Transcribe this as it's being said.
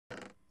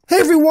Hey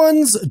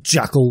everyone's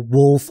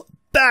JackelWolf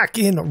back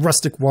in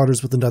Rustic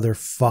Waters with another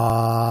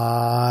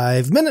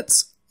 5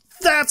 minutes.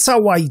 That's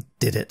how I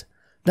did it.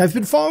 Now, if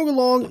you've been following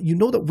along, you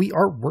know that we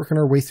are working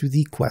our way through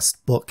the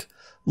quest book.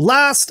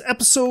 Last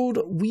episode,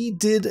 we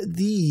did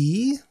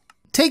the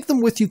Take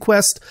Them With You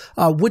quest,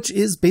 which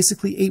is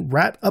basically a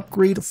rat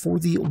upgrade for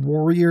the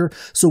warrior.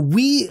 So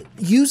we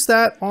used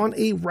that on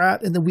a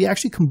rat, and then we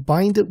actually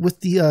combined it with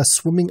the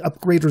swimming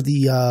upgrade or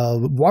the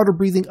water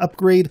breathing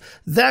upgrade.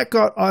 That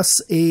got us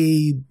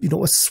a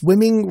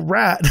swimming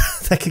rat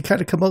that could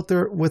kind of come out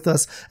there with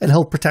us and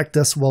help protect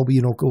us while we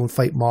go and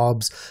fight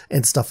mobs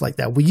and stuff like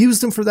that. We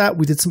used him for that.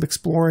 We did some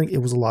exploring.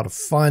 It was a lot of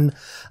fun.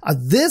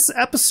 This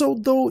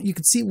episode, though, you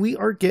can see we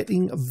are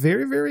getting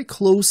very, very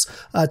close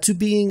to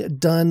being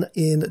done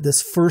in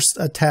this first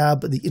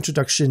tab, the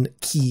introduction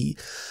key.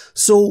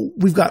 So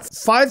we've got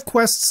 5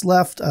 quests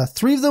left.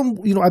 3 of them,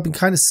 I've been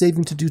kind of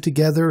saving to do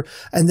together.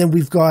 And then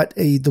we've got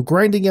the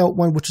grinding out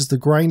one, which is the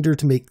grinder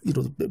to make,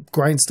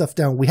 grind stuff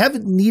down. We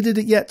haven't needed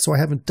it yet, so I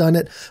haven't done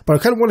it, but I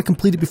kind of want to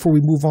complete it before we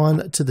move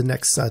on to the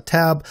next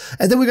tab.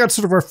 And then we got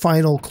sort of our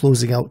final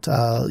closing out.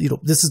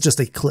 This is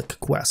just a click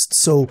quest.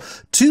 So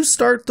to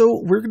start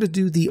though, we're going to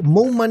do the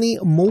Mo Money,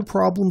 Mo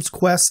Problems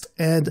quest,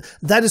 and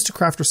that is to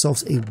craft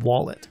ourselves a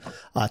wallet.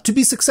 To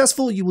be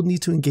successful, you will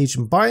need to engage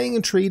in buying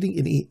and trading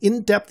in an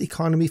in-depth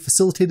economy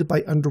facilitated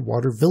by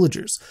underwater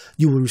villagers.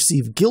 You will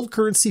receive guild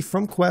currency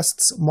from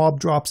quests, mob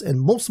drops,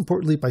 and most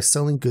importantly, by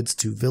selling goods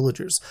to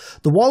villagers.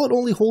 The wallet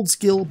only holds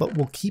gil, but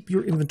will keep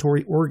your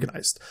inventory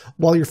organized.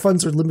 While your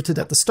funds are limited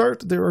at the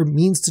start, there are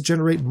means to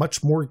generate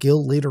much more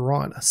gil later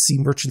on. Sea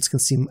merchants can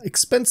seem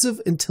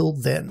expensive until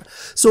then.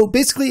 So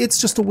basically,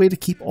 it's just a way to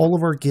keep all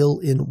of our gil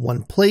in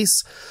one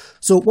place.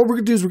 So what we're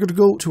going to do is we're going to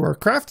go to our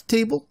craft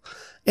table.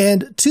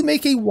 And to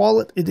make a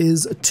wallet, it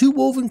is 2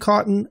 woven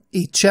cotton,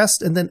 a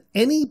chest, and then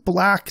any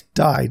black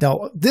dye.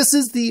 Now, this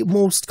is the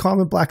most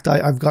common black dye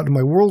I've got in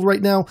my world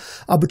right now,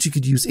 but you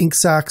could use ink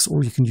sacks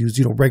or you can use,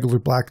 regular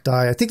black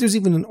dye. I think there's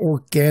even an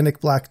organic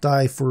black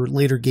dye for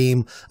later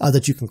game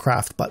that you can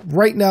craft. But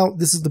right now,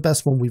 this is the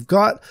best one we've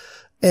got.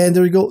 And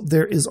there we go.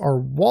 There is our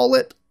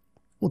wallet.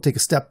 We'll take a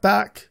step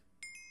back.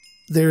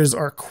 There's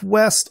our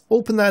quest.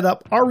 Open that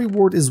up. Our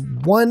reward is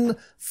 1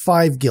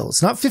 5 gil.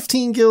 It's not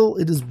 15 gil.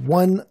 It is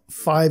 1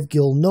 5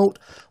 gil note.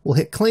 We'll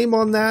hit claim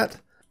on that.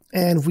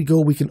 And if we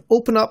go, we can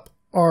open up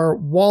our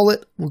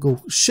wallet. We'll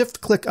go shift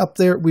click up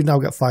there. We've now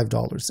got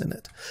 $5 in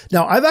it.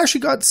 Now, I've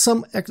actually got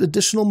some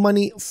additional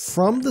money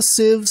from the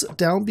civs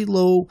down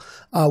below.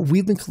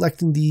 We've been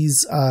collecting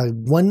these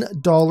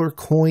 $1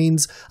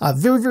 coins.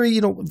 Very, very,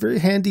 very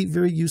handy,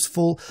 very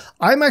useful.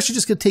 I'm actually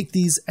just going to take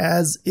these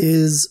as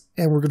is,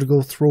 and we're going to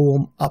go throw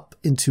them up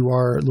into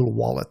our little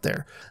wallet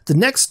there. The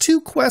next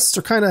 2 quests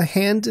are kind of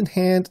hand in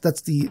hand.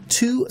 That's the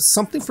 2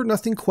 something for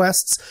nothing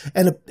quests.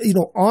 And,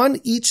 on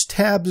each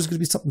tab, there's going to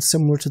be something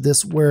similar to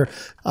this where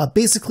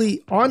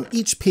basically on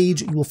each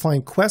page, you will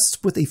find quests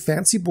with a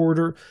fancy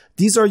border.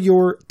 These are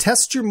your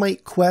test your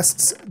might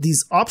quests.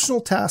 These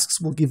optional tasks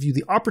will give you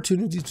the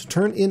opportunity to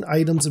turn in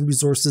items and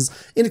resources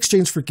in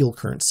exchange for gil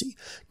currency.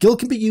 Gil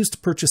can be used to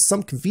purchase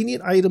some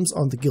convenient items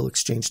on the Gil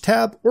Exchange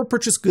tab or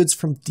purchase goods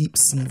from deep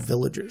sea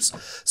villagers.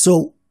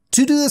 So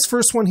to do this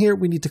first one here,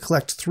 we need to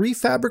collect 3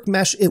 fabric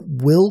mesh. It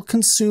will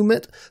consume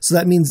it. So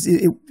that means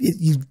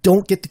you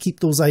don't get to keep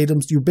those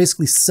items. You're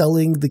basically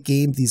selling the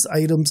game these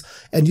items,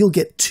 and you'll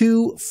get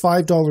 2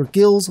 $5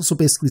 gils. So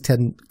basically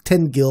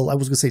 10 gil. I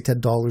was going to say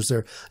 $10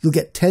 there. You'll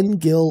get 10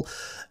 gil.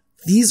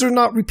 These are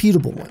not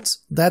repeatable ones.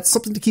 That's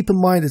something to keep in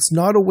mind. It's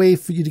not a way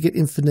for you to get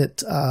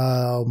infinite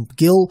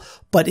gil,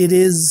 but it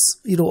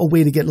is, a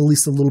way to get at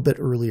least a little bit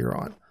earlier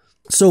on.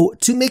 So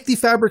to make the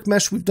fabric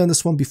mesh, we've done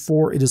this one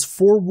before. It is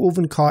 4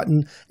 woven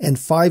cotton and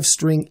 5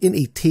 string in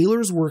a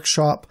tailor's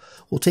workshop.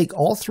 We'll take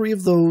all 3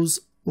 of those.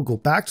 We'll go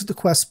back to the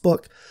quest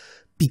book.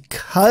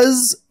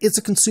 Because it's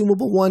a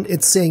consumable one,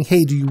 it's saying,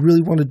 hey, do you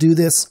really want to do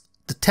this?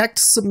 Detect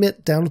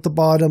submit down at the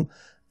bottom.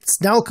 It's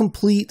now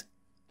complete.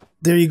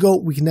 There you go.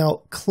 We can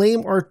now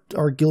claim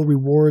our gil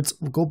rewards.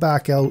 We'll go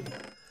back out.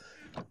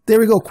 There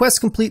we go. Quest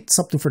complete,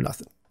 something for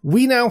nothing.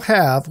 We now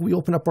have, we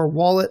open up our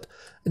wallet,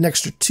 an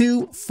extra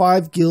 2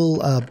 5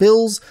 gil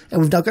bills,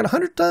 and we've now got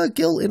 100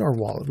 gil in our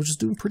wallet, which is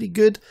doing pretty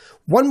good.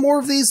 One more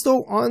of these,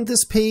 though, on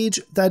this page.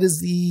 That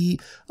is the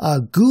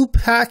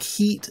Goopack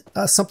Heat,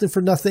 something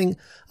for nothing.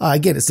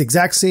 Again, it's the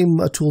exact same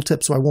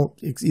tooltip, so I won't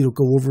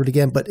go over it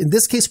again. But in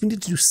this case, we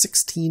need to do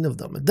 16 of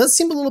them. It does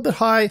seem a little bit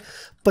high,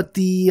 but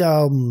the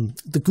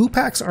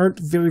Goopacks aren't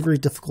very, very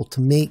difficult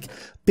to make.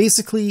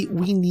 Basically,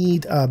 we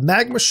need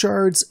magma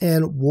shards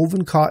and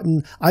woven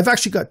cotton. I've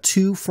actually got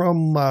 2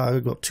 from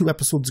 2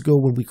 episodes ago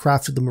when we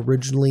crafted them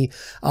originally.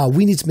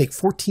 We need to make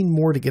 14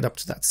 more to get up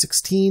to that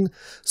 16.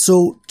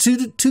 So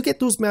to get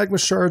those magma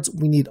shards,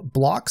 we need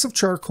blocks of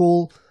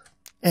charcoal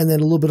and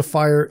then a little bit of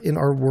fire in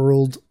our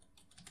world.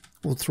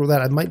 We'll throw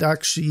that. I might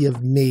actually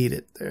have made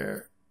it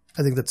there.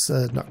 I think that's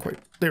not quite.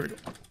 There we go.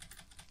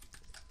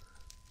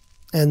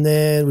 And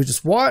then we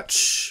just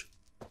watch.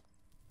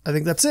 I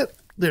think that's it.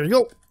 There you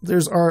go.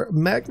 There's our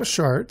magma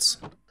shards.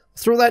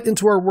 Throw that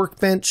into our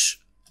workbench.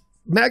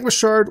 magma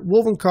shard,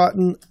 woven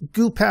cotton,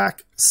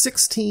 Goopack,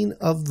 16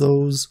 of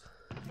those.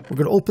 We're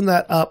going to open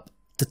that up.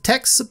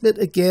 Detect, submit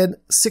again,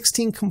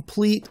 16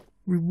 complete,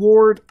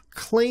 reward,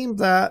 claim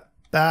that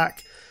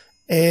back,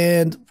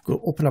 and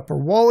go open up our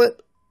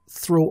wallet,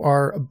 throw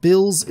our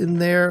bills in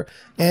there,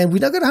 and we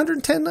now got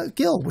 110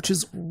 gil, which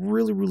is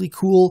really, really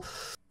cool.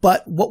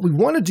 But what we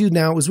want to do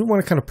now is we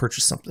want to kind of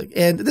purchase something.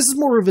 And this is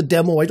more of a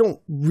demo. I don't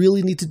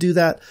really need to do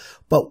that.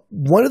 But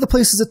one of the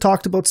places that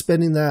talked about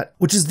spending that,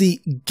 which is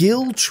the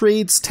Gil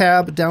Trades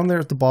tab down there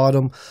at the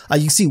bottom. You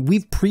can see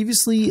we've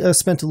previously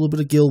spent a little bit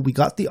of Gil. We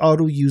got the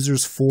auto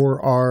users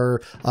for our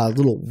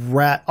little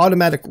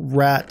automatic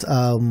rat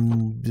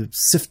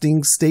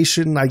sifting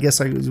station. I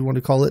guess I want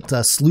to call it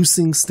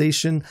sluicing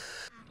station.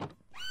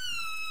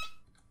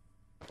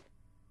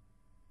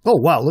 Oh,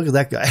 wow. Look at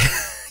that guy.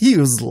 He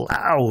was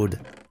loud.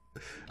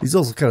 He's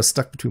also kind of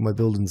stuck between my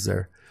buildings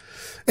there.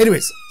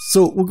 Anyways,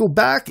 so we'll go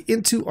back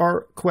into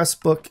our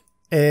quest book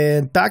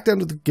and back down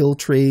to the guild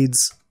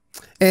trades.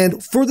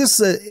 And for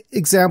this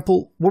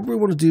example, what we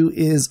want to do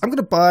is I'm going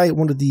to buy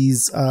one of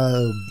these,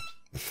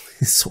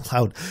 it's so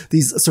loud,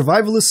 these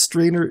survivalist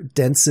strainer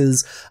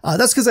denses.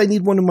 That's because I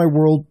need one in my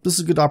world. This is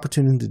a good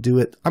opportunity to do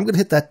it. I'm going to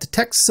hit that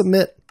detect,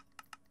 submit.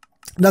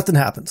 Nothing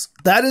happens.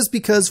 That is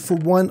because, for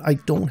one, I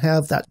don't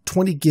have that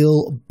 20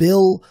 gil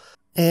bill.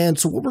 And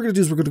so what we're going to do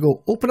is we're going to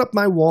go open up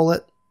my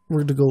wallet. We're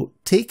going to go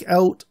take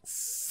out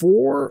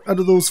 4 out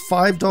of those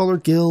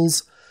 $5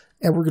 gills,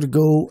 and we're going to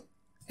go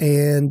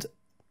and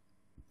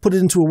put it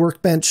into a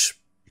workbench.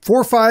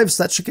 4 5s,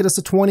 that should get us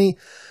a 20.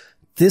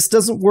 This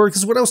doesn't work.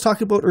 This is what I was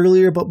talking about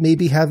earlier about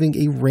maybe having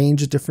a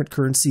range of different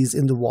currencies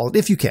in the wallet,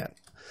 if you can.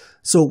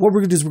 So what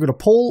we're going to do is we're going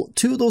to pull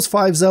 2 of those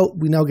 5s out.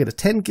 We now get a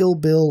 10 gil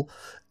bill,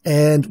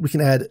 and we can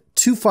add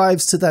 2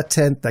 5s to that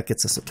 10. That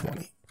gets us a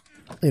 20.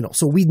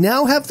 So we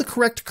now have the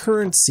correct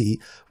currency.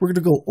 We're going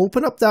to go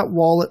open up that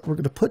wallet. We're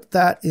going to put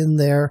that in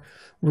there.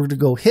 We're going to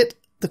go hit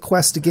the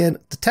quest again.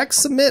 Detect,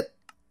 submit.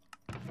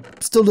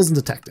 Still doesn't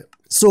detect it.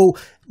 So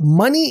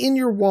money in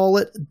your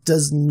wallet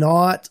does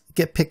not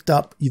get picked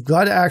up. You've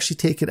got to actually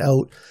take it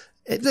out.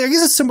 I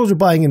guess it's similar to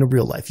buying in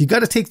real life. You've got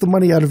to take the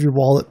money out of your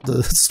wallet.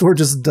 The store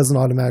just doesn't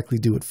automatically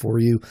do it for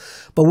you.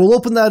 But we'll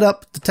open that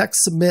up. Detect,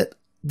 submit.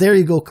 There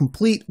you go.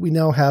 Complete. We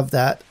now have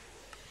that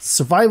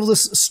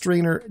survivalist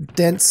strainer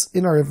dense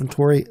in our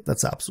inventory.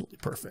 That's absolutely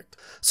perfect.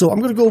 So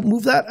I'm going to go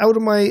move that out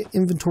of my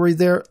inventory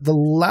there. The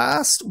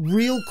last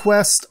real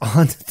quest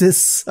on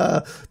this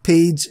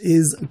page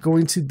is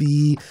going to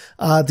be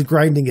the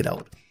grinding it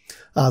out.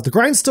 The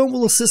grindstone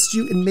will assist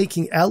you in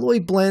making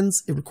alloy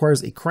blends. It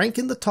requires a crank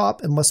in the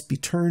top and must be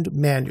turned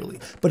manually,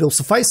 but it'll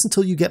suffice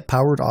until you get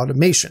powered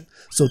automation.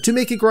 So to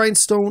make a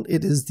grindstone,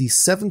 it is the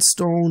 7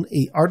 stone,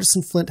 a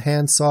Artisan Flint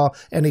handsaw,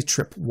 and a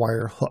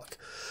tripwire hook.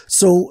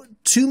 So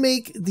to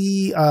make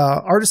the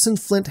Artisan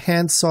Flint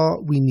handsaw,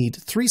 we need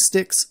 3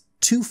 sticks,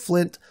 2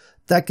 flint.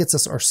 That gets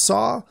us our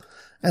saw.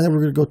 And then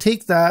we're going to go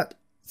take that,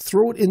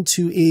 throw it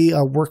into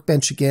a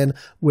workbench again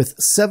with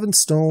 7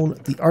 stone,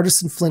 the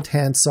Artisan Flint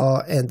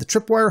handsaw, and the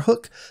tripwire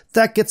hook.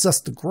 That gets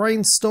us the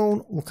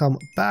grindstone. We'll come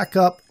back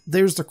up.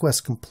 There's the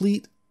quest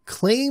complete.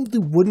 Claim the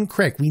wooden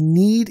crank. We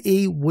need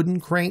a wooden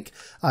crank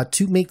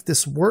to make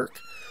this work.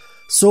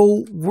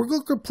 So we're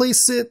going to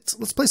place it,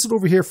 let's place it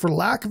over here for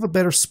lack of a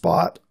better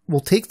spot. We'll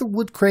take the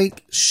wood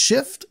crank,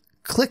 shift,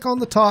 click on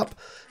the top.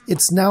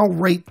 It's now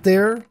right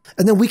there.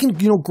 And then we can,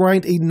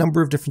 grind a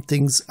number of different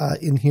things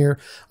in here.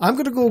 I'm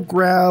going to go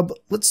grab,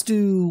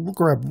 we'll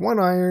grab 1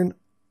 iron,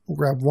 we'll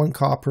grab 1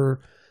 copper,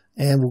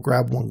 and we'll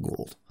grab 1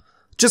 gold.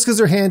 Just because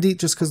they're handy,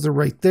 just because they're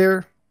right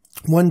there.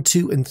 1,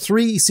 2, and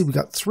 3. You see, we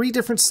got 3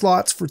 different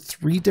slots for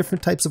 3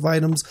 different types of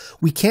items.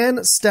 We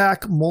can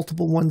stack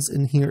multiple ones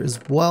in here as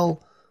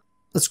well.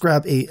 Let's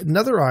grab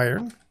another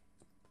iron.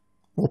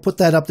 We'll put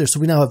that up there. So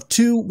we now have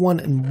 2, 1,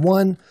 and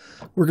 1.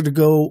 We're going to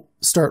go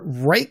start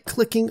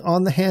right-clicking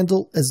on the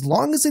handle. As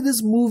long as it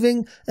is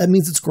moving, that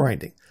means it's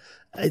grinding.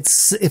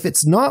 If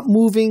it's not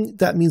moving,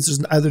 that means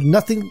there's either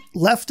nothing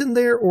left in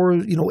there, or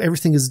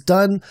everything is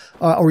done,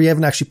 or you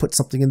haven't actually put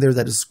something in there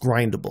that is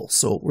grindable.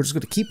 So we're just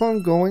going to keep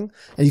on going.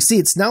 And you see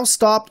it's now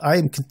stopped. I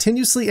am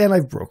continuously, and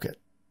I've broke it.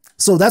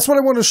 So that's what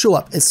I want to show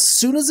up. As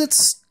soon as it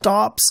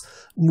stops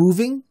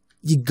moving,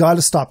 you got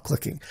to stop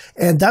clicking.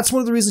 And that's one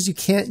of the reasons you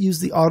can't use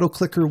the auto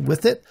clicker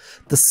with it.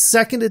 The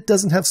second it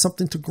doesn't have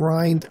something to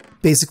grind,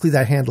 basically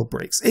that handle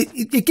breaks.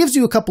 It gives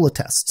you a couple of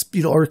tests,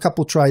 or a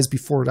couple of tries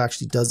before it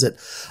actually does it.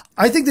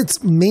 I think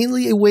it's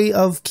mainly a way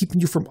of keeping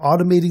you from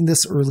automating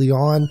this early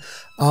on.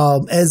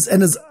 As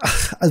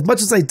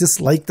much as I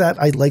dislike that,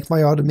 I like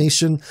my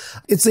automation.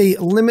 It's a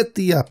limit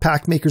the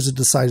pack makers have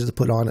decided to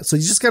put on it. So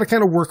you just got to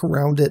kind of work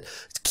around it.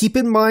 Keep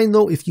in mind,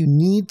 though, if you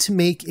need to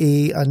make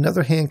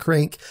another hand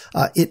crank,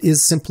 it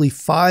is simply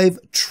 5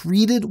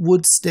 treated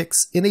wood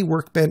sticks in a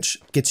workbench,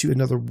 gets you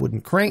another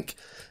wooden crank.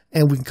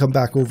 And we can come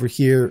back over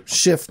here,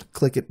 shift,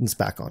 click it, and it's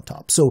back on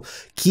top. So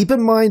keep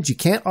in mind, you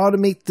can't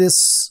automate this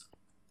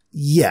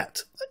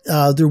yet.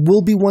 There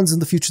will be ones in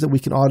the future that we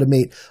can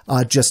automate,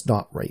 just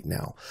not right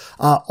now.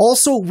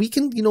 Also, we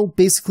can,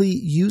 basically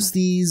use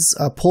these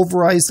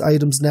pulverized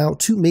items now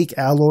to make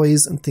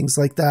alloys and things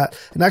like that.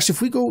 And actually,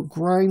 if we go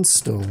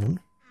grindstone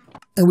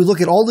and we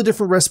look at all the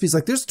different recipes,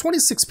 like there's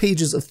 26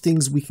 pages of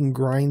things we can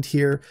grind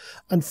here.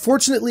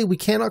 Unfortunately, we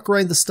cannot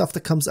grind the stuff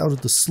that comes out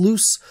of the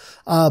sluice.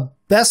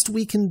 Best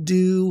we can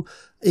do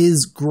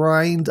is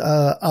grind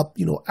up,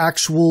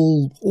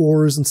 actual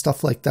ores and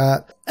stuff like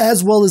that,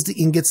 as well as the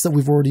ingots that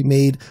we've already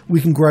made. We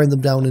can grind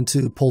them down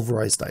into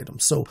pulverized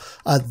items. So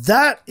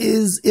that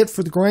is it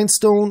for the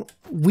grindstone.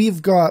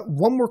 We've got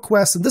one more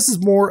quest, and this is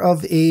more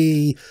of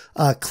a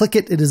click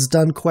it is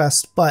done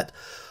quest, but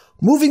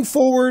moving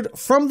forward,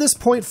 from this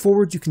point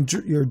forward,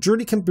 your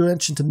journey can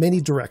branch into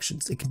many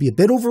directions. It can be a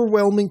bit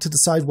overwhelming to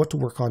decide what to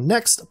work on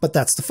next, but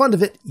that's the fun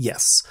of it,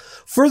 yes.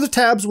 Further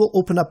tabs will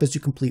open up as you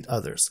complete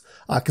others.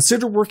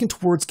 Consider working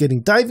towards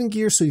getting diving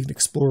gear so you can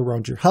explore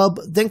around your hub,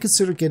 then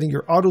consider getting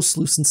your auto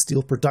sluice and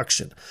steel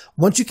production.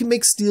 Once you can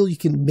make steel, you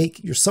can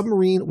make your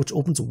submarine, which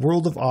opens a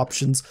world of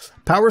options.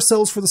 Power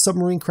cells for the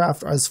submarine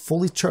craft are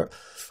fully charged.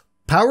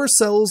 Power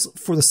cells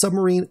for the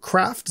submarine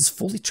craft is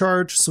fully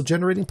charged, so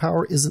generating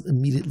power isn't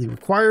immediately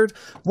required.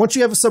 Once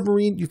you have a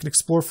submarine, you can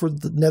explore for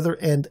the nether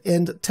and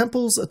end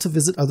temples to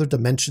visit other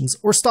dimensions,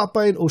 or stop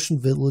by an ocean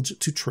village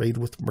to trade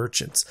with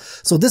merchants.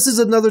 So this is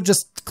another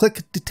just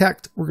click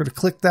detect. We're going to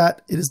click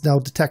that. It is now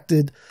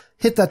detected.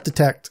 Hit that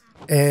detect.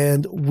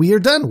 And we are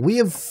done. We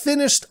have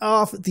finished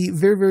off the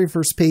very, very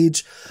first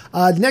page.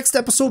 Next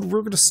episode,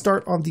 we're going to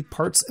start on the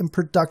parts and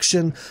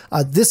production.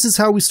 This is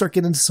how we start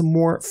getting into some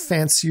more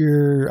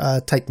fancier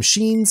type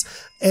machines.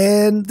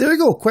 And there you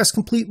go. Quest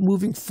complete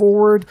moving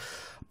forward.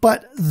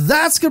 But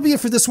that's going to be it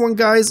for this one,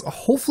 guys.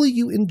 Hopefully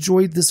you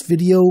enjoyed this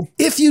video.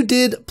 If you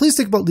did, please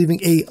think about leaving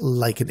a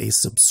like and a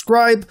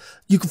subscribe.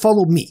 You can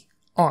follow me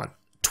on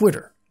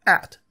Twitter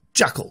at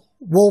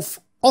JackelWolf.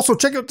 Also,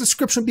 check out the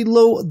description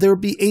below. There'll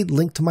be a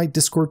link to my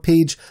Discord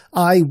page.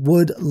 I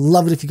would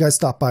love it if you guys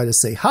stop by to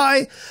say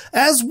hi.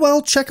 As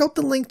well, check out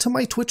the link to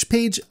my Twitch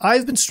page.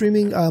 I've been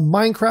streaming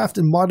Minecraft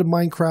and modded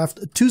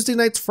Minecraft Tuesday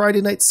nights,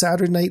 Friday nights,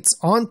 Saturday nights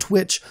on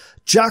Twitch.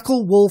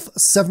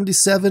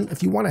 JackelWolf77.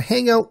 If you want to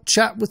hang out,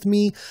 chat with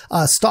me,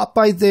 stop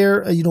by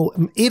there.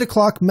 8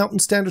 o'clock Mountain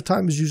Standard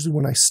Time is usually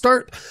when I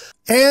start.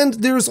 And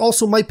there's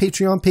also my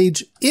Patreon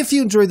page. If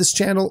you enjoy this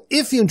channel,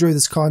 if you enjoy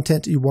this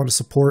content you want to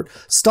support,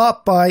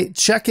 stop by,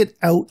 check it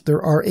out.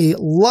 There are a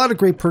lot of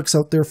great perks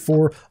out there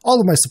for all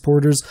of my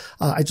supporters.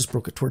 I just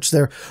broke a torch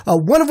there.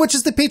 One of which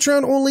is the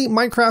Patreon only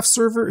Minecraft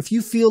server. If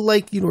you feel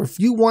like, if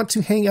you want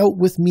to hang out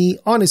with me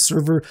on a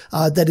server,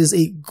 that is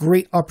a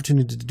great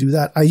opportunity to do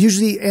that. I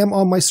usually am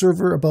on my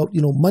server about,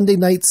 Monday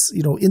nights,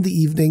 in the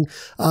evening,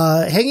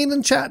 hanging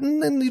and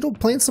chatting and,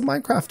 playing some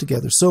Minecraft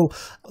together. So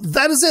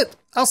that is it.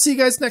 I'll see you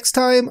guys next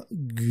time.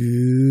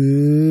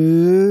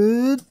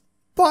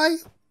 Goodbye.